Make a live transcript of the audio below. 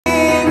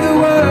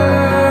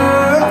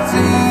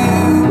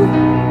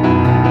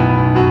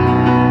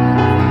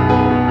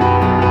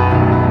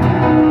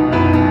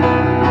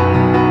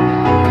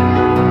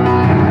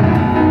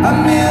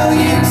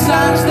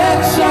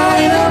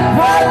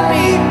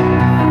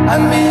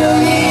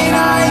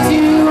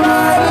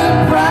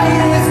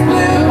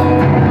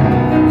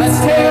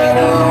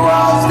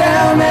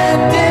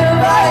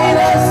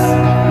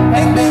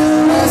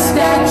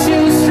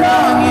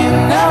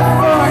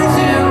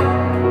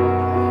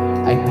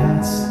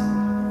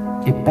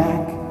it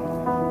back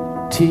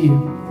to you,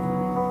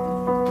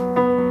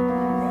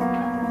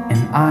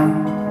 and I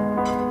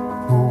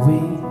will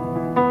wait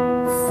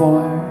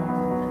for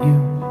you,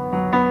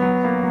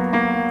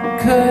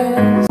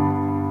 'cause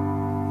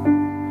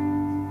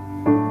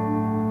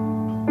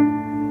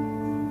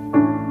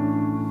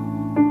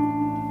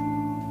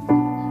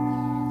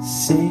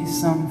say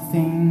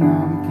something,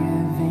 I'm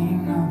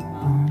giving up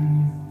on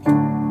you.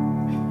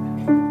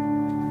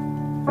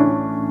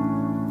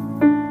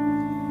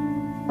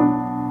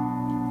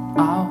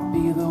 I'll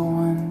be the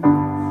one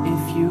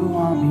if you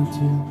want me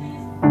to.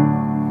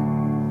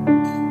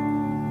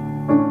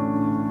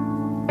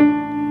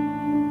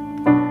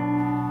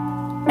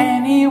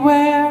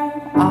 Anywhere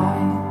I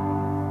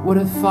would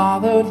have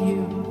followed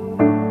you.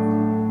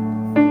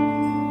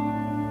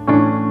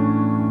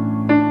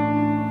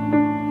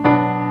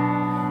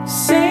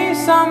 Say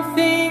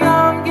something,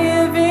 I'm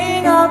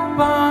giving up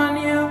on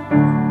you.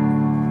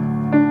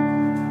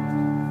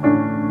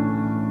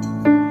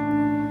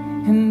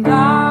 And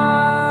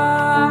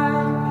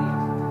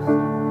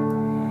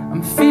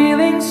I'm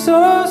feeling so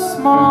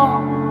small.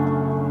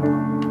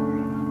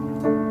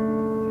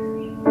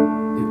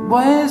 It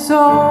was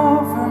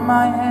over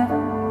my head.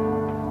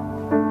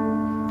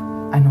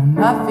 I know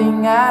nothing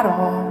at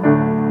all.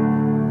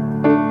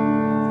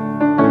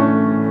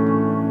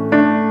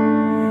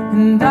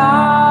 And I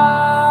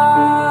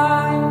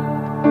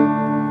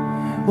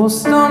will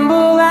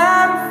stumble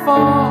and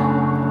fall.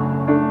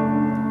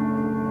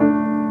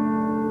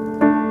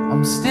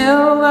 I'm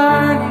still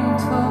learning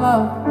to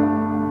love,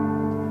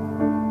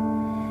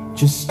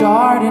 just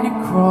starting to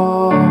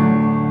crawl.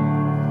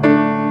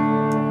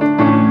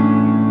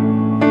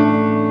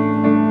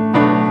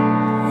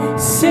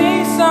 Say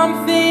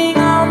something,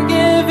 I'm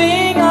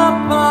giving up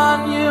on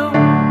you.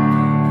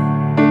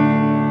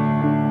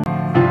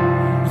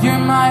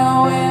 You're my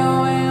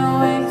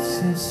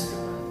oasis.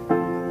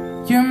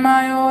 You're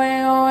my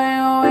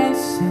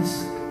oasis.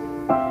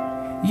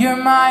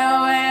 You're my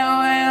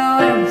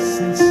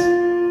oasis.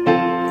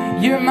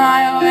 You're my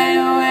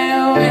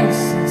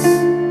oasis.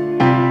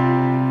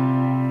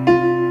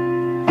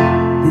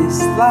 This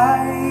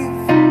life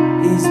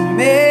is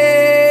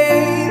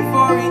made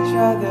for each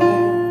other,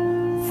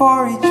 for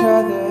each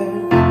other.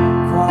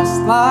 Cross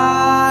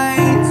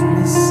lines,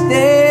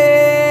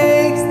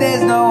 mistakes,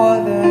 there's no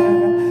other,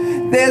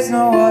 there's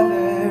no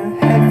other.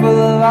 Head full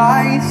of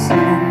lies,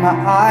 in my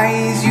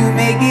eyes, you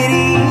make it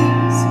easy.